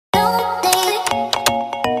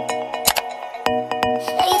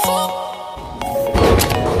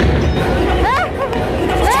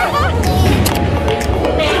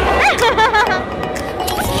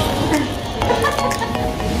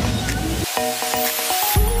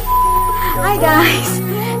Hi guys!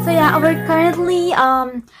 So yeah, we're currently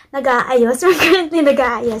nag-aayos. We're currently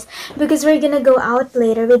nag-aayos because we're gonna go out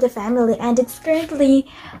later with the family, and it's currently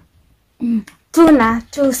 2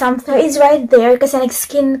 something is right there kasi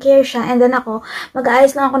nag-skincare siya, and then ako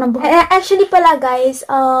mag-aayos lang ako ng buhok. Actually pala guys,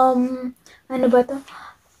 ano ba to?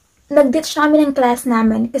 Nag-ditch na kami ng class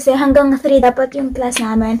namin kasi hanggang 3 dapat yung class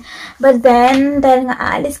namin. But then, dahil nga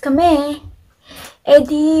aalis kami, eh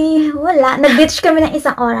di wala. Nag-ditch kami ng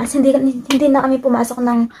 1 oras. Hindi na kami pumasok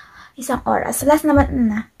ng 1 oras. Last naman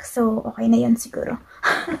na. So, okay na yun siguro.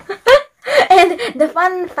 And the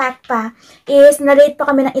fun fact pa is, na-late pa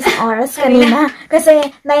kami ng 1 oras kanina. Kasi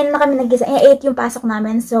 9 na kami nag-isa. 8 yung pasok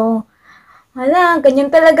namin. So, wala. Ganyan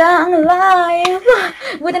talaga ang life.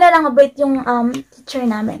 Buti na lang mabait yung teacher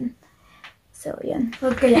namin. So, yun.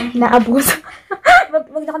 Huwag kaya naabuso.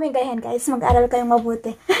 Huwag na kami gayahin, guys. Mag-aral kayong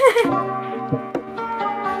mabuti.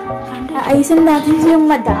 Ayusin natin yung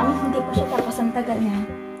madam. Hindi po siya tapos ang tagal niya.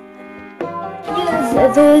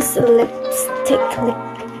 Use this lipstick.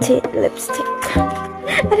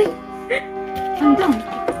 Hanggang.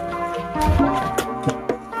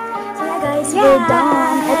 So, yeah, guys. We're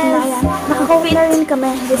done. At nakakauwi na rin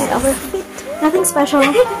kami. This is our fit. Nothing special.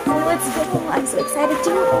 So, let's go. I'm so excited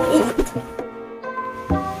to eat.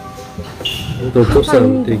 The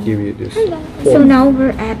person they give you this. So now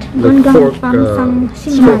we're at Gonggang Pangsang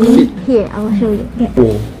Shinmari. Here, I'll show you.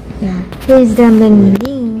 Yeah. Here's the menu.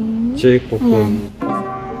 Jake Popcorn.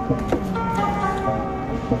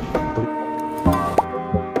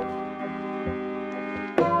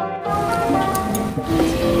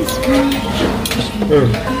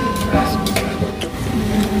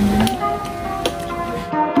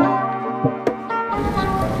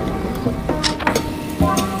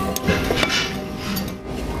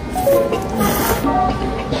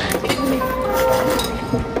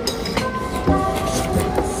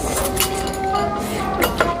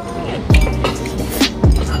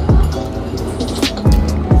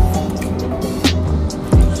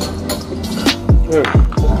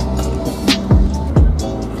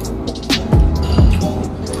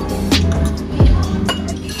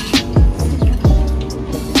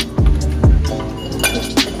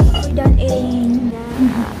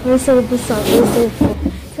 We're so full.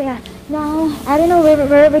 So yeah, now I don't know where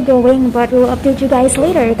we're going, but we'll update you guys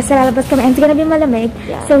later. Kasi lalabas kami and it's gonna be malamig,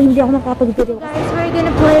 so hindi ako makapag-video. Guys, we're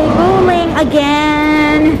gonna play bowling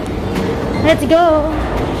again. Let's go.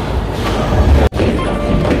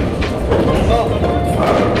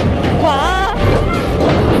 Wow.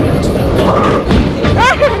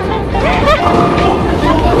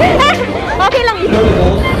 Okay lang.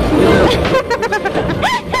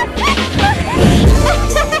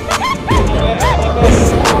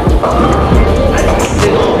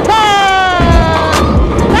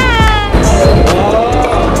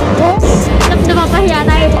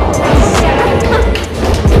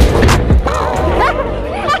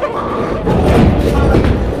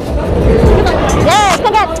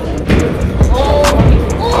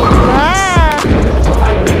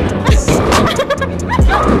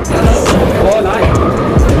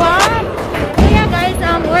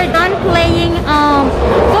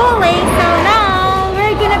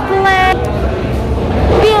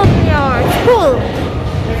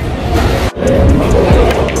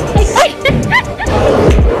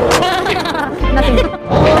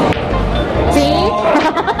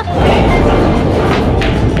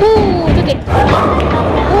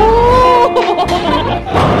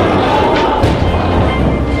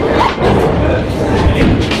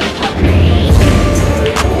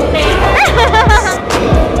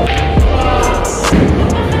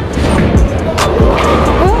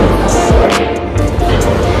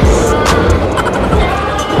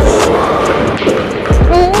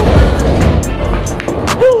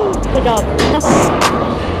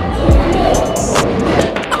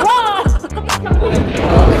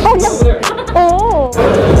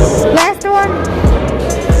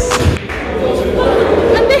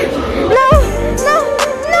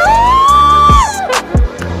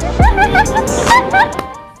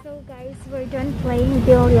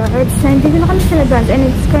 Nandito na kami sa labas and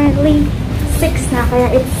it's currently 6 na,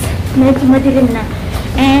 kaya it's medyo madilim na.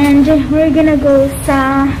 And we're gonna go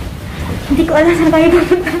sa, hindi ko alam saan tayo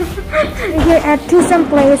pupunta. We're at some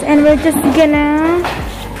place and we're just gonna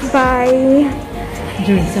buy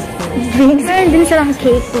drinks. Meron din silang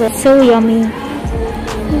cake. So yummy.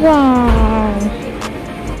 Wow.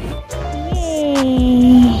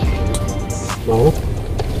 Yay. Wow.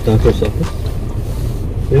 Thank you, sir.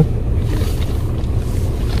 Yeah.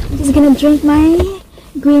 I'm just gonna drink my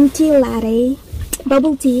green tea latte,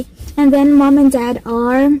 bubble tea, and then mom and dad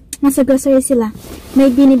are nasa grocery sila. may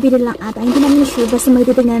binibili lang ata. Hindi namin sure. Basta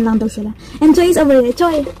magtitignan lang daw sila. And Joy is over there.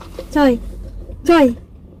 Joy! Joy! Joy!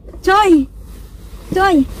 Joy!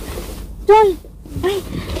 Joy! Joy! Ay!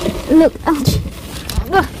 Look! Ouch!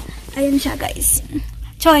 Ayun siya, guys.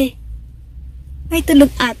 Joy! Ay,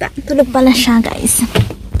 tulog ata. Tulog pala siya, guys.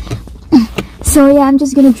 So, yeah, I'm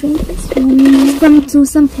just gonna drink this one from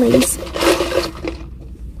some place.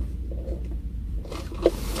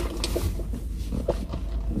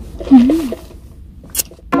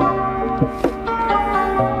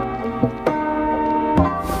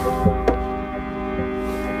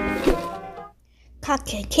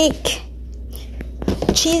 Cake.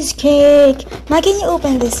 Cheesecake. Ma, can you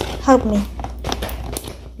open this? Help me.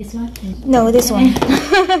 This one? No, this one.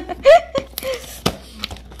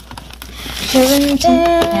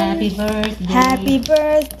 Happy birthday. Happy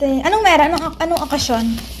birthday. Anong meron? Anong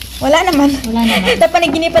okasyon? Wala naman. Wala naman.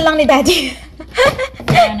 Napanaginipan lang ni Daddy.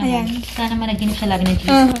 Wala naman. Ayan. Sana managinip siya lagi ng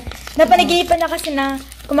cheese. Napanaginipan na kasi na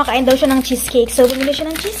kumakain daw siya ng cheesecake. So, bumili siya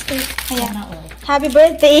ng cheesecake. Ayan. Sana all. Happy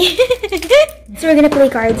birthday. So, we're gonna play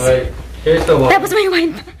cards. Alright, here's the wine. Tapos may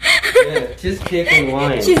wine pa. Yeah, cheesecake and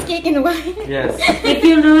wine. Cheesecake and wine. Yes. If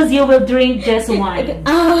you lose, you will drink just wine.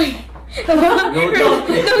 Oh.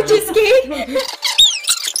 cheesecake. No cheesecake.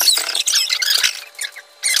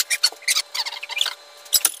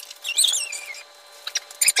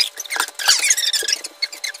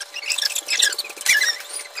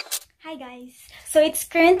 Hi guys. So it's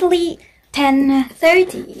currently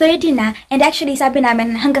 10:30 na. And actually, sabi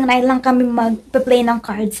namin, hanggang 9 lang kami mag-play ng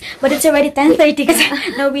cards. But it's already 10:30 kasi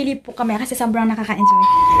nawili po kami kasi sobrang nakaka-enjoy.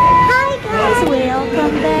 Hi guys!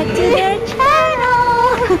 Welcome back to their channel!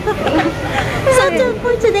 So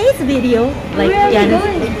for today's video, like Where are we Jan,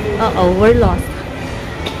 going? we're lost.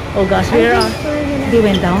 Oh gosh, we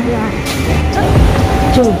went down. Yeah.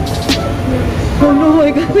 Joe. Oh no, my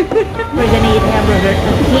God. We're gonna eat hamburger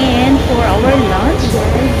again for our lunch.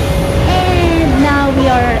 And now we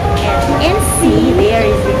are at NC. There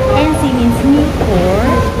is NC means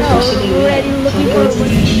Newport. We're already looking forward.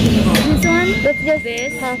 This one? Let's just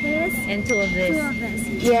This have this. and two of this. Two of this.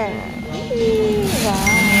 Yeah. Wow.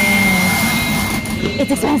 It's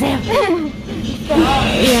expensive. So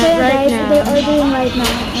right guys, now. they're ordering right now.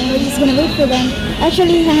 And we're just gonna wait for them.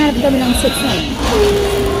 Actually, hangarap kami ng 6 na.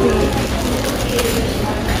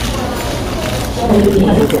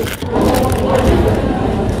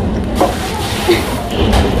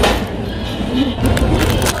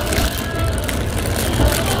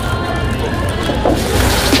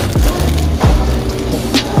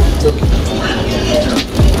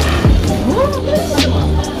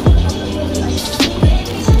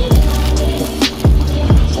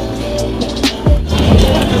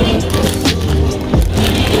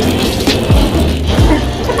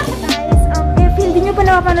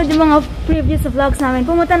 Napapanood yung mga previous vlogs namin,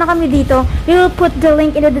 pumunta na kami dito. We will put the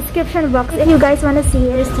link in the description box if you guys wanna see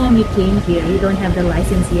it. First time you came here, you don't have the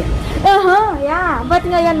license yet. Yeah. But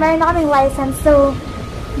ngayon, meron na kaming license. So,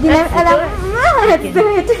 di na alam. Let's do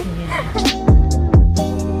it.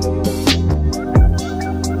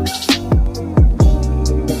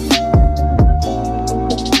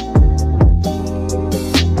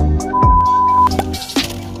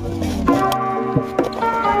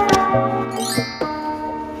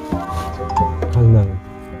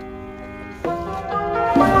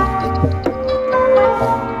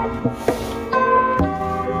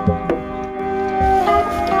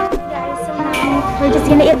 We're just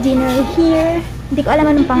gonna eat dinner here. Hindi ko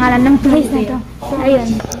alam anong pangalan ng place na ito. Ayun.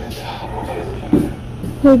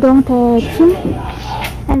 Higong Techin.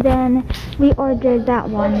 And then, we ordered that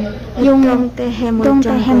one. Yung Hemul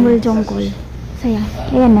Jongkol. So, yeah.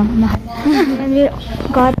 Ayan na. Mahal. And we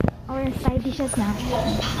got our side dishes now.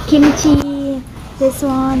 Kimchi. This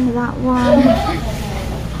one. That one.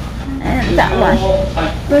 And that one.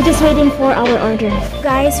 We're just waiting for our order.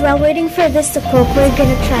 Guys, while waiting for this to cook, we're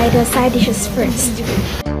gonna try the side dishes first.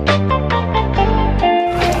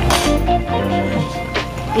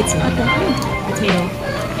 It's not that tomato.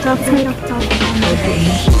 Tomato.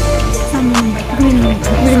 Some green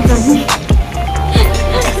chutney.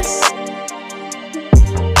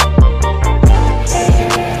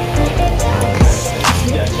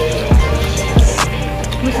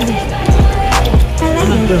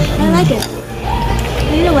 I like it.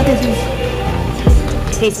 I don't know what this is.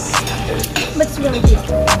 Taste. But it's really good.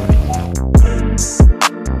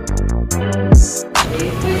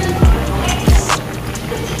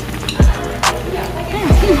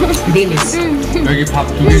 Dilis. 여기 밥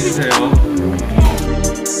 2개 주세요.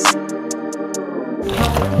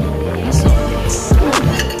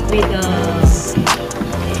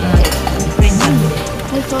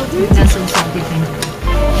 With French. Not so salty, thank you.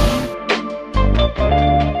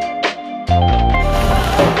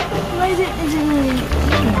 Why is it?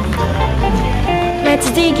 Let's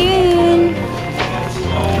dig in.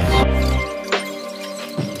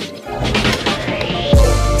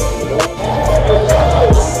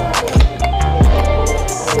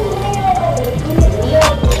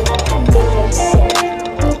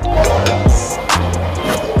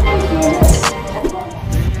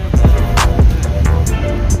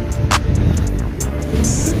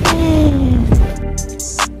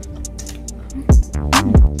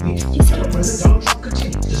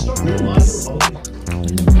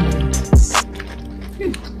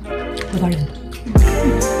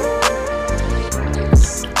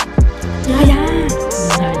 Yeah.